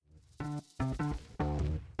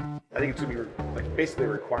I think it's going to be like basically a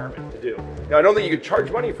requirement to do. Now, I don't think you could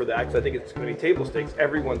charge money for that because I think it's going to be table stakes.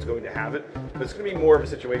 Everyone's going to have it. But it's going to be more of a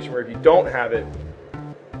situation where if you don't have it,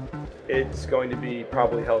 it's going to be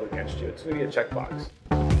probably held against you. It's going to be a checkbox.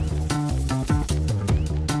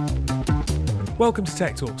 Welcome to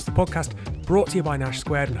Tech Talks, the podcast brought to you by Nash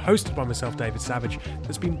Squared and hosted by myself, David Savage,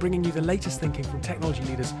 that's been bringing you the latest thinking from technology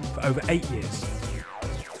leaders for over 8 years.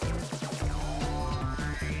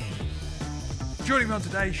 Joining me on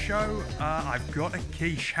today's show, I've got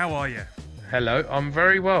Akish. How are you? Hello, I'm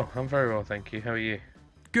very well, thank you. How are you?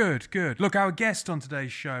 Good. Look, our guest on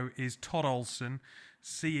today's show is Todd Olson,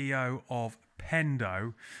 CEO of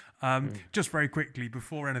Pendo. Just very quickly,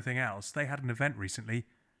 before anything else, they had an event recently,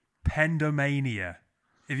 Pendomania.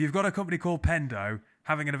 If you've got a company called Pendo,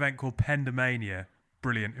 having an event called Pendomania,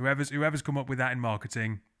 brilliant. Whoever's come up with that in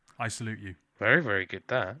marketing, I salute you. Very, very good,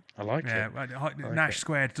 that. I like it. Nash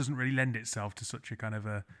Squared doesn't really lend itself to such a kind of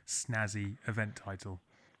a snazzy event title.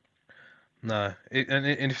 No, and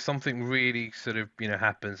if something really sort of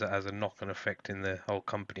happens that has a knock-on effect in the whole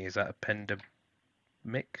company, is that a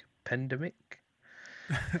pandemic?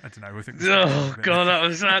 I don't know. I think oh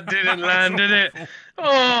god, that didn't land, did it?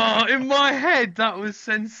 Oh, in my head, that was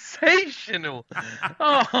sensational.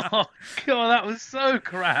 Oh god, that was so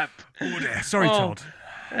crap. Oh dear. Sorry, Todd.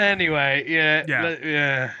 Anyway,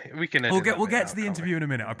 yeah, we can. We'll get to the interview in a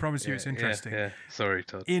minute. I promise you, it's interesting. Yeah. Sorry,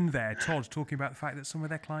 Todd. In there, Todd talking about the fact that some of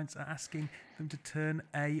their clients are asking them to turn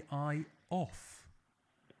AI off.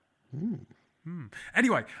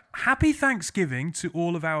 Anyway, happy Thanksgiving to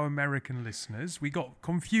all of our American listeners. We got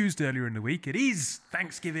confused earlier in the week. It is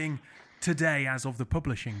Thanksgiving today as of the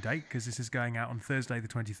publishing date, because this is going out on Thursday, the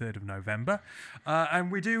 23rd of November.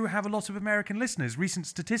 And we do have a lot of American listeners. Recent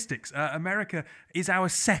statistics, America is our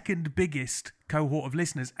second biggest cohort of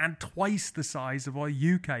listeners and twice the size of our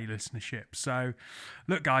UK listenership. So,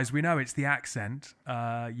 look, guys, we know it's the accent.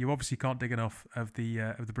 You obviously can't dig enough of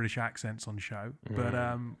the British accents on the show,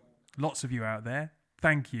 but lots of you out there,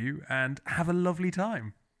 thank you, and have a lovely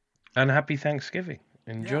time. And happy Thanksgiving.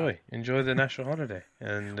 Enjoy the national holiday.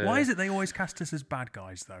 And why is it they always cast us as bad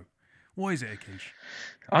guys, though? Why is it, Akish?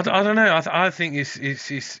 I don't know. I think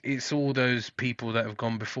it's all those people that have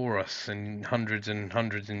gone before us and hundreds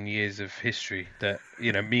and years of history that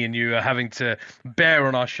me and you are having to bear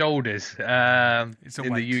on our shoulders in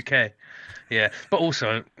the UK. Yeah, but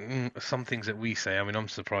also some things that we say. I mean, I'm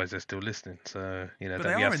surprised they're still listening. So but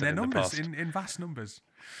they are in their numbers, in vast numbers.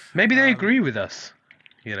 Maybe they agree with us.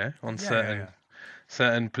 On certain.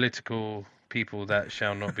 Certain political people that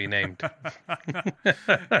shall not be named.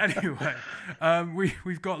 Anyway,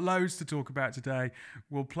 we've got loads to talk about today.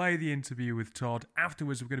 We'll play the interview with Todd.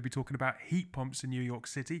 Afterwards, we're going to be talking about heat pumps in New York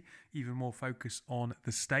City, even more focus on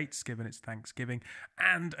the States, given it's Thanksgiving,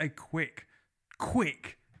 and a quick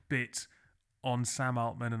bit on Sam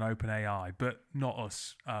Altman and OpenAI, but not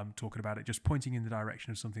us talking about it, just pointing in the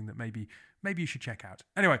direction of something that maybe you should check out.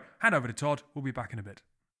 Anyway, hand over to Todd. We'll be back in a bit.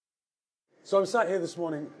 So I'm sat here this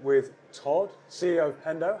morning with Todd, CEO of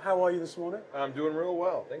Pendo. How are you this morning? I'm doing real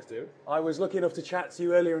well. Thanks, dude. I was lucky enough to chat to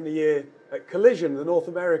you earlier in the year at Collision, the North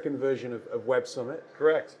American version of Web Summit.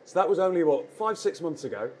 Correct. So that was only, 5-6 months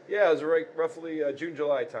ago? Yeah, it was roughly June,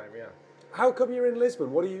 July time, yeah. How come you're in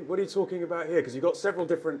Lisbon? What are you talking about here? Because you've got several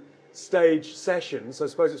different stage sessions. I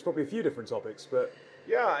suppose it's probably a few different topics, but...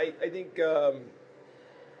 Yeah, I think...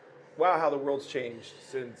 wow, how the world's changed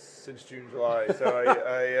since June, July. So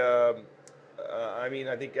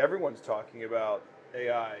I think everyone's talking about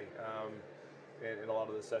AI in a lot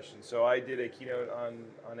of the sessions. So I did a keynote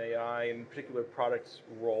on AI, in particular product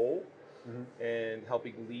role, and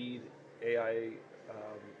helping lead AI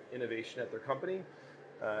innovation at their company.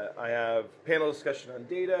 I have panel discussion on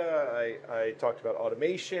data. I talked about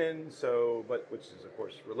automation, which is of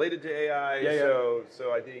course related to AI. Yeah.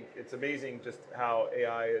 So I think it's amazing just how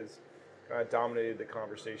AI has kind of dominated the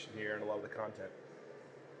conversation here and a lot of the content.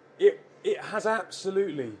 It has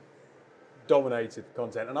absolutely dominated the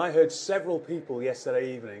content, and I heard several people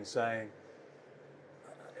yesterday evening saying,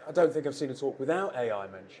 I don't think I've seen a talk without AI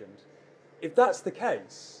mentioned. If that's the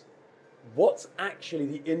case, what's actually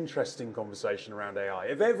the interesting conversation around AI?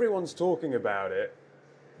 If everyone's talking about it,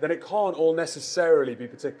 then it can't all necessarily be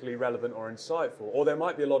particularly relevant or insightful, or there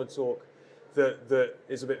might be a lot of talk that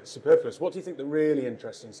is a bit superfluous. What do you think the really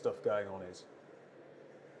interesting stuff going on is?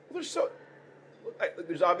 Well,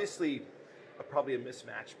 there's obviously probably a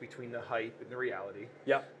mismatch between the hype and the reality.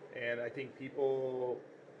 Yeah. And I think people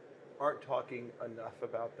aren't talking enough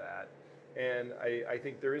about that. And I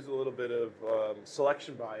think there is a little bit of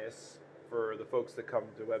selection bias for the folks that come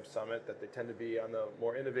to Web Summit that they tend to be on the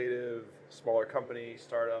more innovative, smaller company,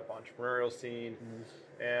 startup, entrepreneurial scene,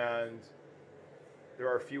 and there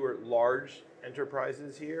are fewer large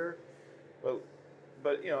enterprises here.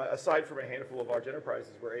 But aside from a handful of large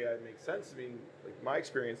enterprises where AI makes sense, I mean, like my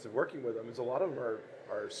experience of working with them is a lot of them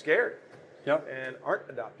are scared, and aren't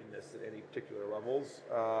adopting this at any particular levels.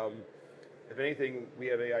 If anything, we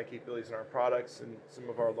have AI capabilities in our products, and some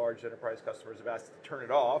of our large enterprise customers have asked to turn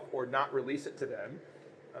it off or not release it to them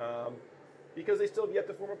because they still have yet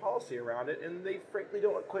to form a policy around it, and they frankly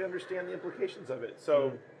don't quite understand the implications of it.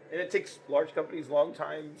 So, and it takes large companies long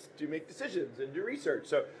times to make decisions and do research.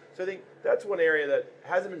 So I think that's one area that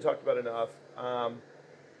hasn't been talked about enough.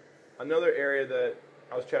 Another area that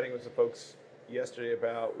I was chatting with some folks yesterday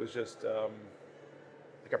about was just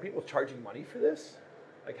like, are people charging money for this?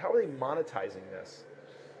 Like, how are they monetizing this?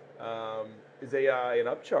 Is AI an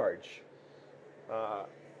upcharge?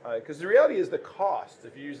 Because the reality is the cost,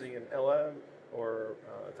 if you're using an LM or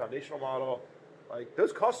a foundational model, like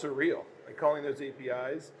those costs are real, like calling those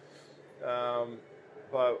APIs.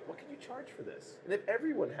 But what can you charge for this? And if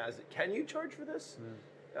everyone has it, can you charge for this?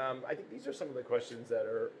 I think these are some of the questions that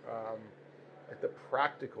are, like the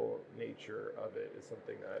practical nature of it is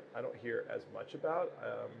something that I don't hear as much about.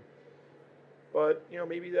 But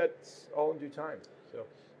maybe that's all in due time. So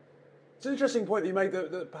it's an interesting point that you make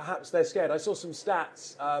that perhaps they're scared. I saw some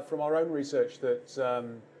stats from our own research that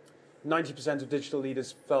 90% of digital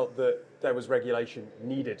leaders felt that there was regulation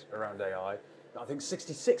needed around AI. I think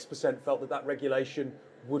 66% felt that regulation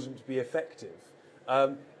wouldn't be effective.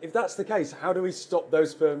 If that's the case, how do we stop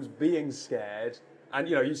those firms being scared? And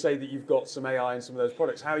you say that you've got some AI in some of those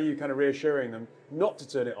products. How are you kind of reassuring them not to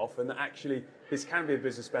turn it off and that actually this can be a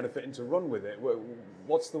business benefit and to run with it?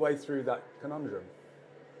 What's the way through that conundrum?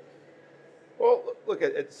 Well, look,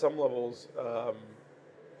 at some levels, I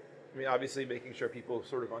mean, obviously making sure people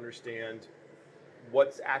sort of understand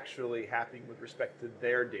what's actually happening with respect to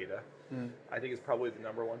their data, I think is probably the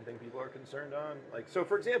number one thing people are concerned on. Like, so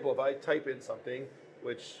for example, if I type in something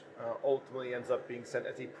which ultimately ends up being sent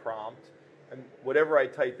as a prompt, and whatever I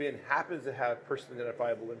type in happens to have person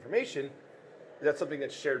identifiable information, is that something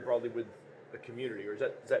that's shared broadly with the community, or is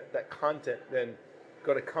that content then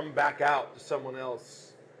going to come back out to someone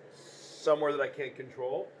else somewhere that I can't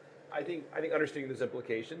control? I think understanding those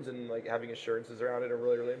implications and like having assurances around it are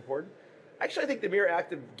really, really important. Actually, I think the mere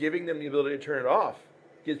act of giving them the ability to turn it off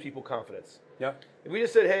gives people confidence. Yeah. If we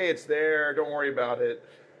just said, hey, it's there, don't worry about it,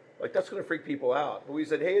 like that's going to freak people out. But we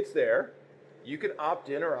said, hey, it's there, you can opt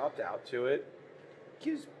in or opt out to it. It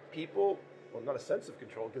gives people, well, not a sense of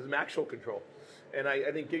control, it gives them actual control. And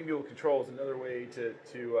I think giving people control is another way to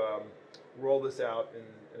roll this out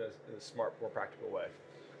in a smart, more practical way.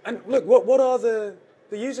 And look, what are the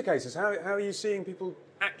user cases? How are you seeing people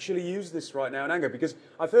actually use this right now in Ango? Because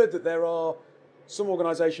I've heard that there are some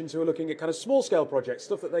organisations who are looking at kind of small-scale projects,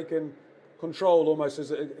 stuff that they can control almost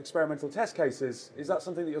as experimental test cases. Is that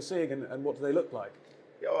something that you're seeing, and what do they look like?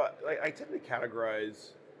 Yeah, well, I tend to categorize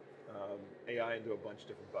AI into a bunch of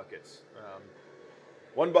different buckets.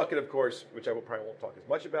 One bucket, of course, which I probably won't talk as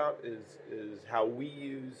much about, is how we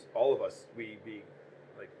use, all of us, we being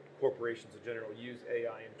like corporations in general, use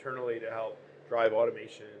AI internally to help drive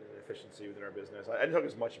automation and efficiency within our business. I didn't talk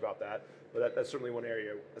as much about that, but that's certainly one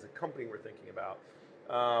area as a company we're thinking about.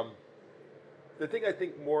 The thing I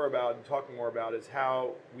think more about and talking more about is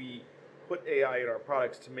how we put AI in our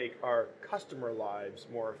products to make our customer lives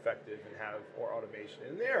more effective and have more automation.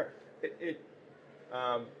 And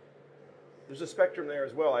there's a spectrum there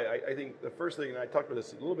as well. I think the first thing, and I talked about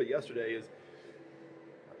this a little bit yesterday, is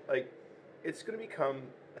like it's going to become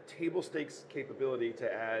a table stakes capability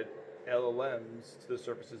to add LLMs to the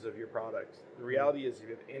surfaces of your product. The reality is if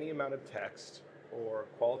you have any amount of text or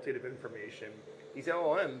qualitative information, these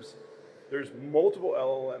LLMs, there's multiple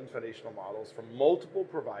LLM foundational models from multiple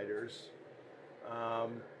providers.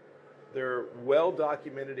 They're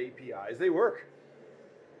well-documented APIs. They work.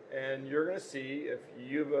 And you're going to see if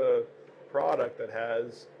you have a product that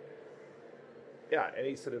has,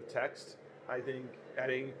 any sort of text, I think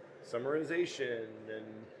adding summarization and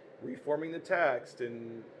reforming the text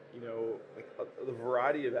and, like the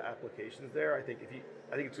variety of applications there, I think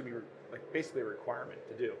it's going to be like basically a requirement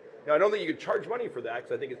to do. Now, I don't think you could charge money for that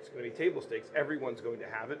because I think it's going to be table stakes. Everyone's going to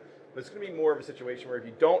have it. But it's going to be more of a situation where if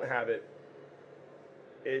you don't have it,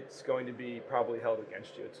 it's going to be probably held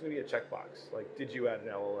against you. It's going to be a checkbox. Like, did you add an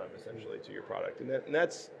LLM essentially to your product?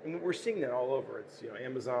 And we're seeing that all over. It's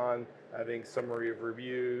Amazon having summary of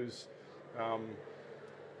reviews.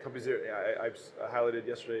 Companies I've highlighted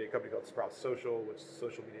yesterday, a company called Sprout Social, which is a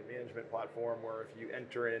social media management platform where if you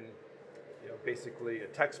enter in basically a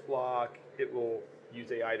text block. It will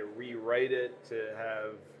use AI to rewrite it to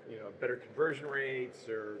have better conversion rates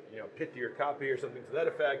or pithier copy or something to that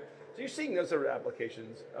effect. So you're seeing those sort of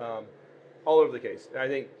applications all over the case. And I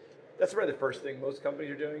think that's probably the first thing most companies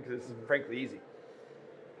are doing because it's frankly easy.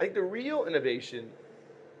 I think the real innovation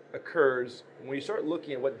occurs when you start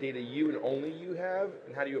looking at what data you and only you have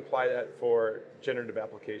and how do you apply that for generative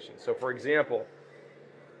applications. So for example,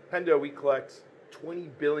 Pendo, we collect 20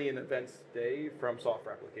 billion events a day from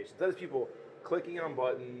software applications. That is people clicking on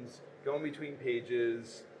buttons, going between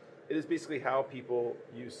pages. It is basically how people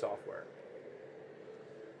use software.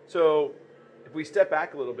 So if we step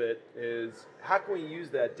back a little bit, is how can we use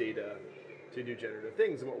that data to do generative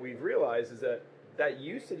things? And what we've realized is that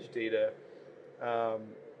usage data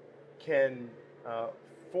can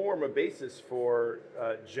form a basis for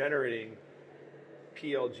generating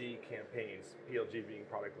PLG campaigns, PLG being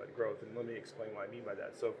product-led growth, and let me explain what I mean by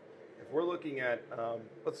that. So if we're looking at,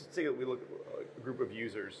 let's say that we look at a group of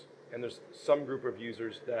users, and there's some group of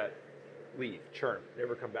users that leave, churn,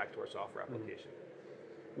 never come back to our software application.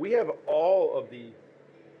 We have all of the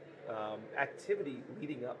activity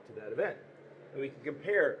leading up to that event, and we can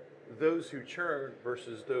compare those who churn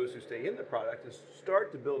versus those who stay in the product and start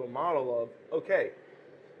to build a model of, okay,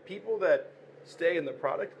 people that stay in the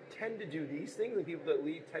product tend to do these things, and people that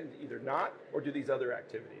leave tend to either not or do these other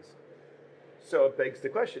activities. So it begs the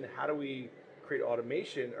question, how do we create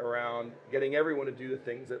automation around getting everyone to do the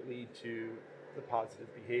things that lead to the positive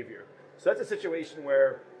behavior? So that's a situation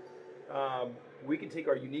where we can take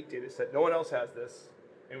our unique data set, no one else has this,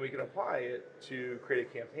 and we can apply it to create a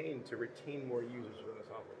campaign to retain more users within the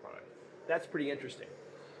software product. That's pretty interesting,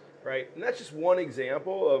 right? And that's just one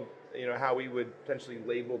example of how we would potentially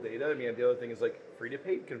label data. I mean, the other thing is like free to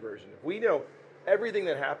paid conversion. If we know everything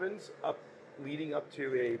that happens leading up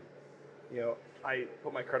to I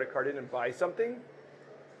put my credit card in and buy something,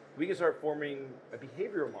 we can start forming a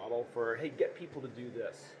behavioral model for, hey, get people to do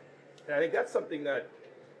this. And I think that's something that,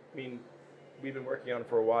 we've been working on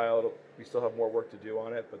for a while. We still have more work to do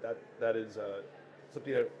on it, but that is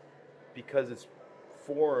something that, because it's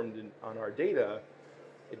formed on our data,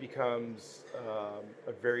 it becomes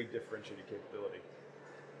a very differentiated capability.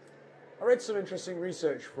 I read some interesting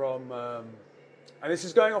research from, and this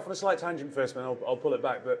is going off on a slight tangent first, and I'll pull it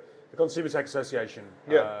back, but the Consumer Tech Association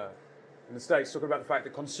in the States talking about the fact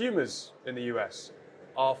that consumers in the US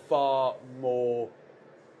are far more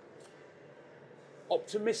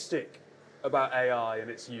optimistic about AI and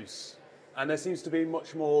its use. And there seems to be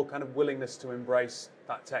much more kind of willingness to embrace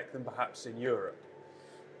that tech than perhaps in Europe.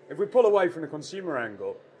 If we pull away from the consumer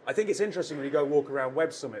angle, I think it's interesting when you go walk around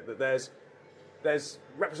Web Summit that there's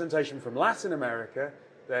representation from Latin America,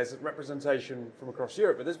 there's representation from across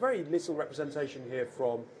Europe, but there's very little representation here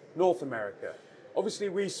from North America. Obviously,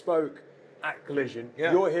 we spoke at Collision.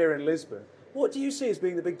 Yeah. You're here in Lisbon. What do you see as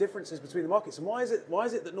being the big differences between the markets, and why is it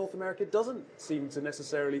that North America doesn't seem to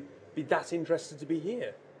necessarily be that interested to be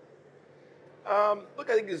here? Look,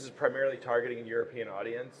 I think this is primarily targeting a European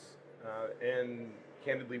audience, and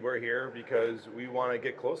candidly, we're here because we want to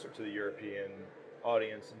get closer to the European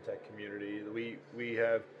audience and tech community. We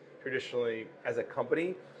have traditionally, as a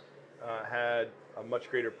company, had a much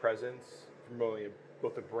greater presence from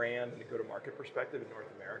both a brand and a go-to-market perspective in North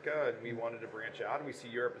America, and we wanted to branch out, and we see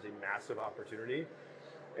Europe as a massive opportunity,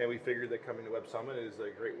 and we figured that coming to Web Summit is a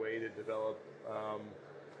great way to develop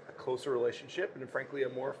a closer relationship and frankly a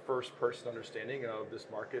more first-person understanding of this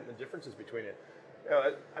market and the differences between it.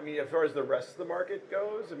 As far as the rest of the market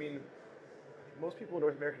goes, most people in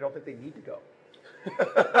North America don't think they need to go.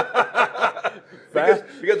 because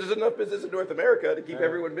there's enough business in North America to keep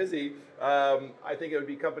everyone busy. I think it would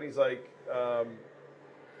be companies like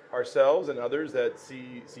ourselves and others that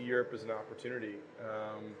see Europe as an opportunity,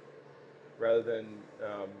 rather than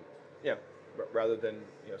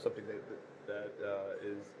something that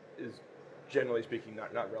is generally speaking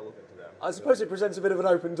not relevant to them. I suppose it presents a bit of an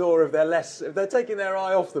open door if they're taking their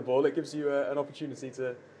eye off the ball. It gives you an opportunity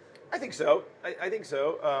to. I think so. I think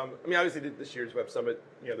so. Obviously, this year's Web Summit,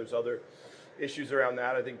 there's other issues around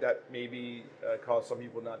that. I think that maybe caused some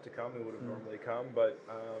people not to come who would have normally come. But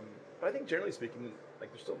I think generally speaking,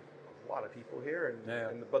 there's still a lot of people here,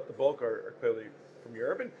 but the bulk are clearly from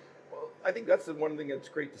Europe. And I think that's the one thing that's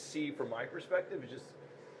great to see from my perspective is just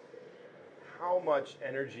how much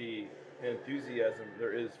energy and enthusiasm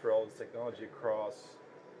there is for all this technology across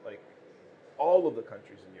all of the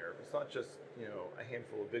countries in Europe. It's not just a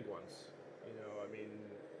handful of big ones.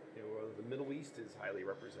 The Middle East is highly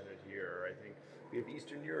represented here. I think we have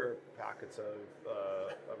Eastern Europe pockets of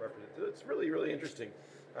represented. It's really, really interesting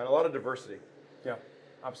and a lot of diversity. Yeah,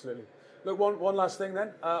 absolutely. Look, one last thing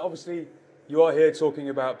then. Obviously, You are here talking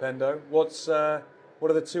about Pendo. What are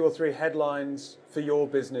the 2 or 3 headlines for your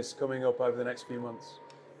business coming up over the next few months?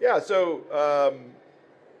 Yeah, so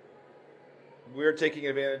we're taking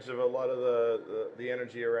advantage of a lot of the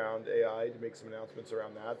energy around AI to make some announcements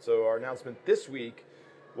around that. So our announcement this week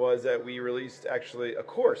was that we released actually a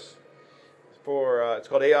course for it's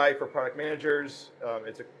called AI for Product Managers.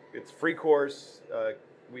 It's a free course.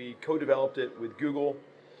 We co-developed it with Google,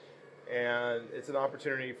 and it's an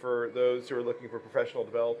opportunity for those who are looking for professional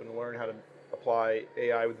development and learn how to apply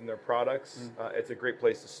AI within their products. It's a great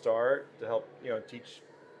place to start to help teach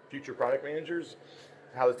future product managers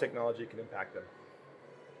how this technology can impact them.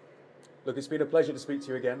 Look, it's been a pleasure to speak to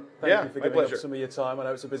you again. Thank you for giving up some of your time. I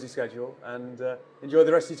know it's a busy schedule, and enjoy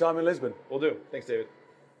the rest of your time in Lisbon. Will do. Thanks, David.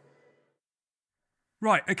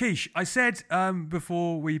 Right, Akish, I said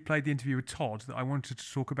before we played the interview with Todd that I wanted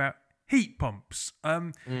to talk about heat pumps.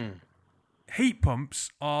 Heat pumps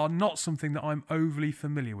are not something that I'm overly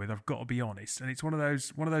familiar with, I've got to be honest. And it's one of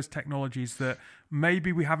those technologies that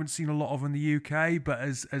maybe we haven't seen a lot of in the UK, but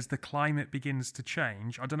as the climate begins to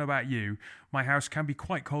change, I don't know about you, my house can be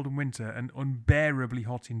quite cold in winter and unbearably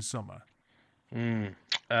hot in summer. No,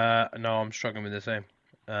 I'm struggling with the same.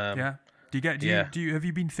 Yeah. Have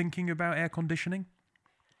you been thinking about air conditioning?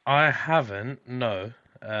 I haven't, no.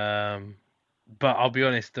 But I'll be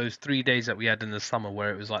honest, those 3 days that we had in the summer where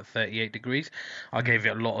it was like 38 degrees, I gave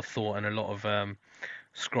it a lot of thought and a lot of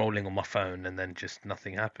scrolling on my phone, and then just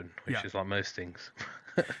nothing happened, which is like most things.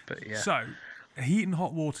 But yeah. So, heat and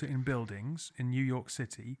hot water in buildings in New York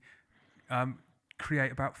City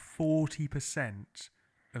create about 40%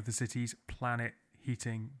 of the city's planet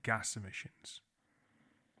heating gas emissions.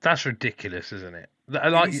 That's ridiculous, isn't it?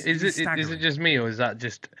 Is it just me, or is that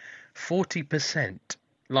just 40%?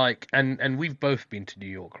 Like, and we've both been to New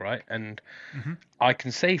York, right? And I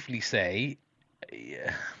can safely say,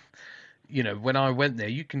 when I went there,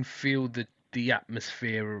 you can feel the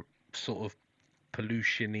atmosphere sort of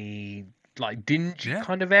pollution-y, like dingy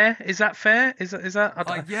kind of air. Is that fair? Is that?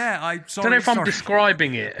 I don't know if I'm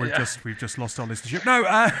describing it. We've just lost our listenership. No,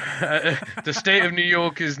 the state of New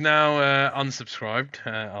York is now unsubscribed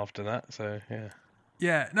after that. So yeah.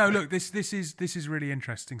 Yeah. No, look, this is really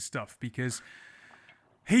interesting stuff because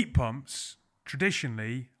heat pumps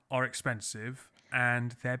traditionally are expensive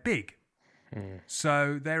and they're big.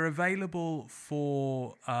 So they're available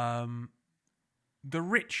for the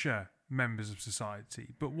richer members of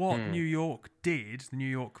society. But what New York did, the New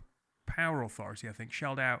York Power Authority, I think,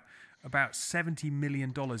 shelled out about $70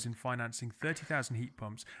 million in financing 30,000 heat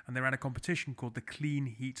pumps, and they ran a competition called the Clean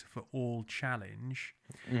Heat for All Challenge,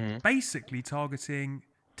 basically targeting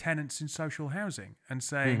tenants in social housing and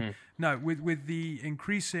saying, no, with the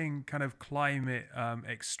increasing kind of climate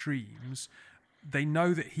extremes, they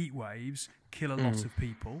know that heat waves kill a lot of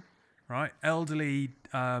people, right? Elderly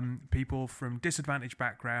people from disadvantaged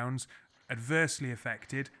backgrounds, adversely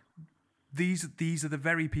affected. These are the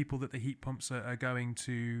very people that the heat pumps are going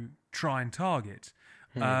to try and target.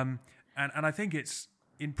 And I think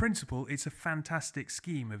in principle, it's a fantastic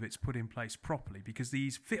scheme if it's put in place properly, because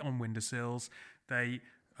these fit on windowsills, they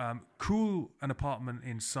cool an apartment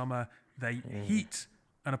in summer, they heat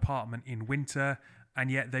an apartment in winter, and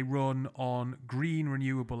yet they run on green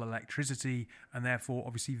renewable electricity and therefore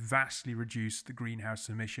obviously vastly reduce the greenhouse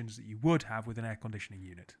emissions that you would have with an air conditioning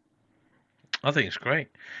unit. I think it's great.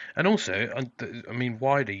 And also, I mean,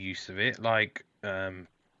 wider use of it, like, I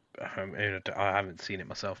haven't seen it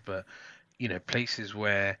myself, but, places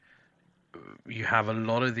where you have a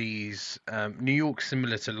lot of these, New York's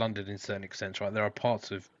similar to London in certain extents, right? There are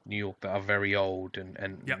parts of New York that are very old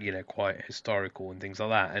and quite historical and things like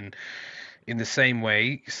that. And in the same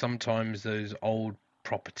way, sometimes those old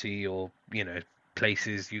property or,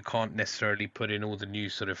 places, you can't necessarily put in all the new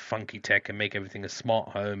sort of funky tech and make everything a smart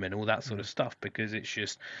home and all that sort of stuff, because it's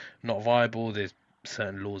just not viable. There's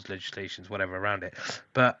certain laws, legislations, whatever around it.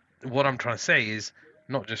 But what I'm trying to say is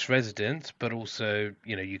not just residents, but also,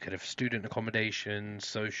 you could have student accommodation,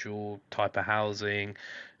 social type of housing.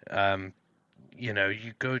 You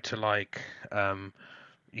go to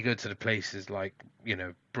the places like,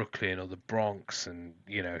 Brooklyn or the Bronx and,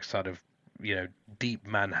 sort of, deep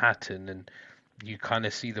Manhattan, and you kind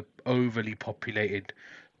of see the overly populated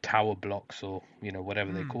tower blocks or,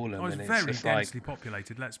 whatever they call them. It's and very it's densely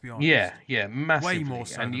populated, let's be honest. Yeah, massively. Way more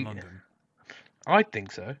so than London. I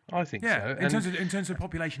think so. Yeah, in terms of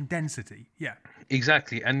population density, yeah.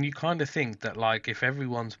 Exactly, and you kind of think that, like, if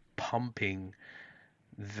everyone's pumping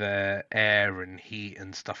the air and heat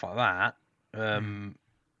and stuff like that,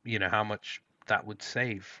 how much that would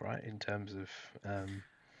save, right, in terms of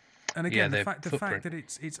And again, their the fact footprint. that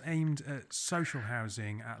it's aimed at social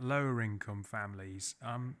housing, at lower income families,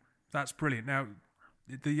 that's brilliant. Now,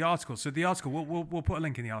 the article. So the article, we'll put a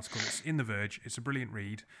link in the article. It's in The Verge. It's a brilliant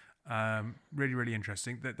read. Really, really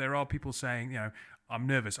interesting. That there are people saying, I'm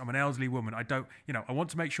nervous. I'm an elderly woman. I don't, I want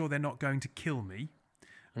to make sure they're not going to kill me.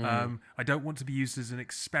 I don't want to be used as an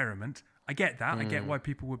experiment. I get that. I get why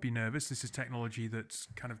people would be nervous. This is technology that's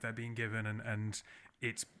kind of they're being given, and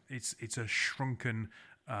it's a shrunken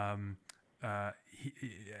air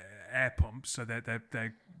pump, so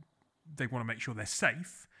they want to make sure they're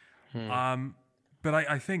safe. But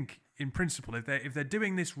I think in principle, if they're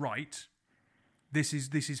doing this right, this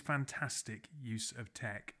is fantastic use of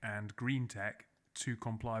tech and green tech to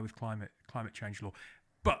comply with climate change law.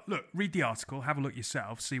 But look, read the article, have a look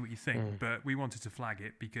yourself, see what you think. But we wanted to flag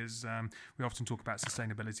it because we often talk about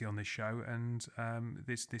sustainability on this show, and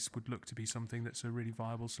this would look to be something that's a really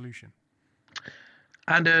viable solution.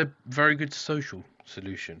 And a very good social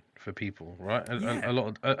solution for people, right? A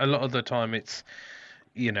lot of the time it's,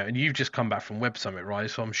 and you've just come back from Web Summit, right?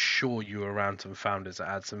 So I'm sure you were around some founders that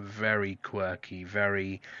had some very quirky,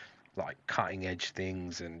 very cutting edge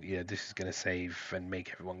things, and this is going to save and make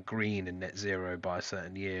everyone green and net zero by a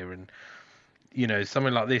certain year, and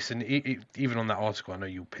something like this. And even on that article, I know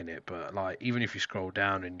you'll pin it, but even if you scroll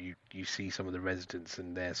down and you see some of the residents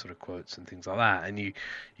and their sort of quotes and things like that, and you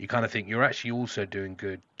kind of think you're actually also doing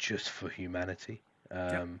good just for humanity.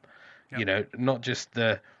 Not just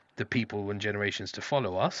the people and generations to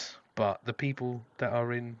follow us, but the people that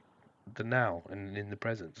are in the now and in the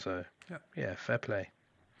present. So yeah, fair play.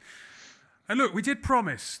 And look, we did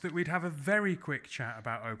promise that we'd have a very quick chat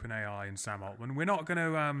about OpenAI and Sam Altman. We're not going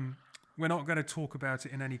to talk about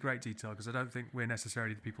it in any great detail because I don't think we're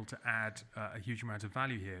necessarily the people to add a huge amount of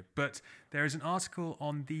value here. But there is an article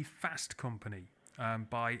on the Fast Company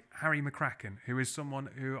by Harry McCracken, who is someone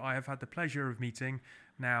who I have had the pleasure of meeting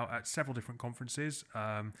now at several different conferences.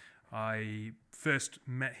 I first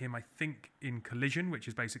met him, I think, in Collision, which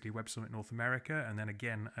is basically Web Summit North America, and then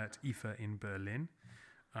again at IFA in Berlin.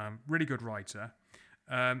 Really good writer.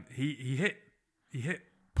 He hit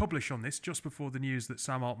publish on this just before the news that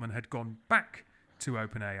Sam Altman had gone back to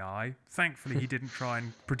OpenAI. Thankfully, he didn't try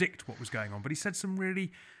and predict what was going on, but he said some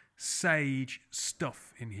really sage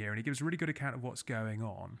stuff in here, and he gives a really good account of what's going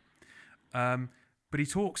on. But he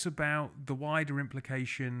talks about the wider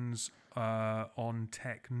implications on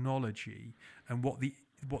technology and what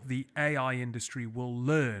the AI industry will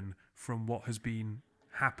learn from what has been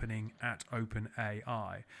happening at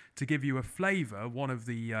OpenAI. To give you a flavour, one of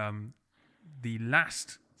the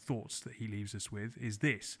last thoughts that he leaves us with is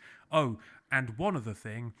this. Oh, and one other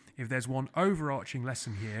thing, if there's one overarching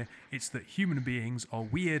lesson here, it's that human beings are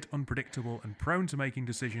weird, unpredictable, and prone to making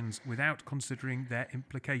decisions without considering their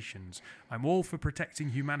implications. I'm all for protecting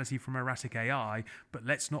humanity from erratic AI, but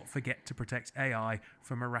let's not forget to protect AI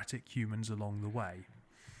from erratic humans along the way.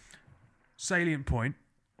 Salient point.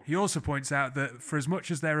 He also points out that for as much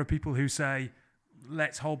as there are people who say,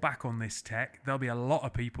 let's hold back on this tech, there'll be a lot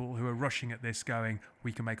of people who are rushing at this going,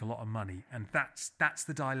 we can make a lot of money. And that's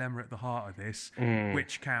the dilemma at the heart of this.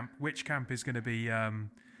 Which camp is going to be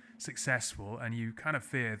successful? And you kind of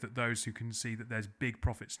fear that those who can see that there's big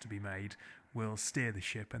profits to be made will steer the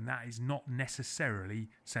ship. And that is not necessarily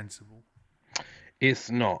sensible. It's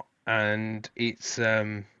not. And it's...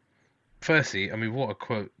 Firstly, I mean, what a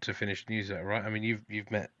quote to finish the newsletter, right? I mean,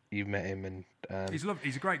 you've met him, and he's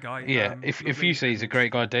a great guy. Yeah, if you say he's a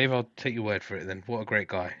great guy, Dave, I'll take your word for it. Then what a great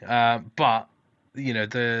guy. But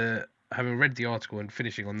having read the article and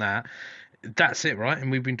finishing on that, that's it, right?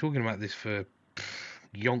 And we've been talking about this for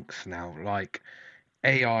yonks now. Like,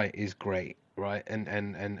 AI is great, right?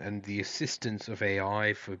 And the assistance of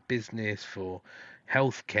AI for business, for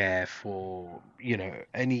healthcare, for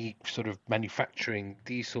any sort of manufacturing,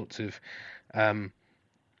 these sorts of sort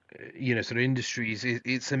of industries,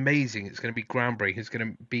 it's amazing. It's going to be groundbreaking. It's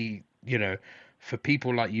going to be for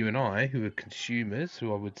people like you and I who are consumers,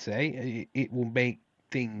 who I would say it will make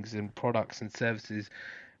things and products and services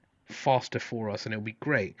faster for us, and it'll be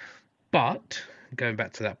great. But going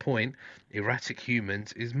back to that point, erratic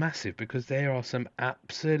humans is massive, because there are some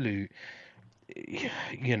absolute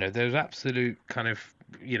there's absolute kind of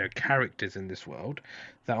characters in this world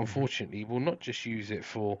that unfortunately will not just use it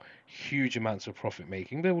for huge amounts of profit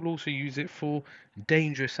making, they will also use it for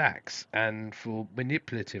dangerous acts and for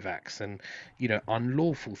manipulative acts and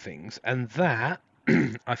unlawful things. And that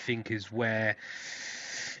I think is where,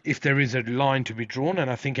 if there is a line to be drawn, and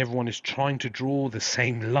I think everyone is trying to draw the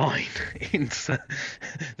same line.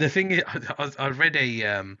 The thing is, I read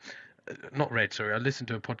I listened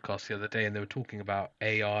to a podcast the other day, and they were talking about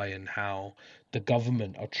AI and how the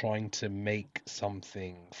government are trying to make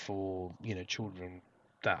something for children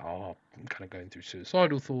that are kind of going through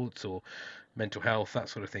suicidal thoughts or mental health, that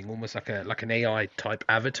sort of thing, almost like an AI type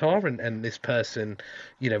avatar, and this person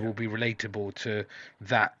will be relatable to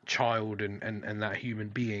that child and that human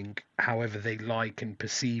being however they like and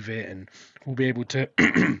perceive it, and will be able to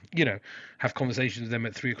have conversations with them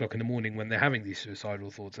at 3 o'clock in the morning when they're having these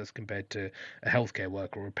suicidal thoughts, as compared to a healthcare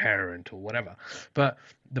worker or a parent or whatever. But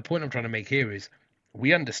the point I'm trying to make here is,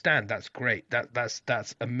 we understand that's great,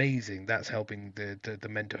 that's amazing, that's helping the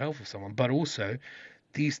mental health of someone, but also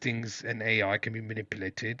these things in AI can be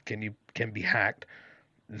manipulated, can be hacked.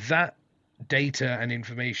 That data and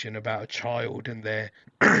information about a child and their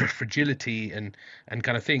fragility and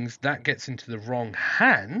kind of things, that gets into the wrong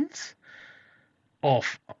hands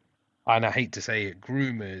of, and I hate to say it,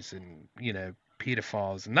 groomers and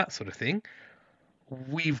pedophiles and that sort of thing.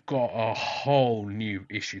 We've got a whole new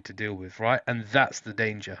issue to deal with, right? And that's the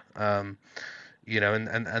danger. And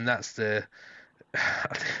that's the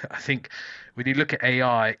I think when you look at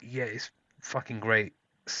AI, yeah, it's fucking great.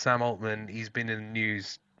 Sam Altman, he's been in the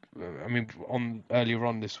news. I mean, earlier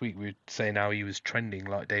on this week, we were saying how he was trending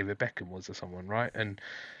like David Beckham was or someone, right? And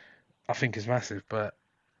I think it's massive, but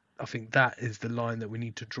I think that is the line that we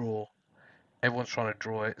need to draw. Everyone's trying to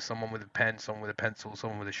draw it, someone with a pen, someone with a pencil,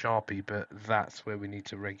 someone with a Sharpie, but that's where we need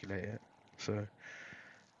to regulate it. So,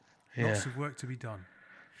 yeah. Lots of work to be done.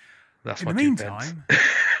 That's in the meantime,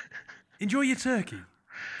 enjoy your turkey.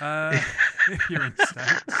 If you're in the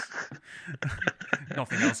States.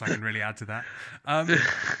 Nothing else I can really add to that.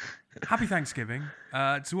 Happy Thanksgiving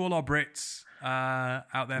to all our Brits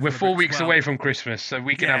out there. We're 4 weeks away from Christmas, so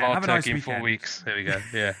we can have our turkey in 4 weeks. There we go.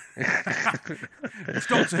 Yeah. It's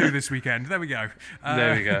Doctor Who this weekend. There we go.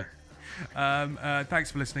 There we go. Thanks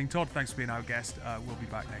for listening. Todd, thanks for being our guest. We'll be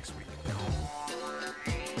back next week.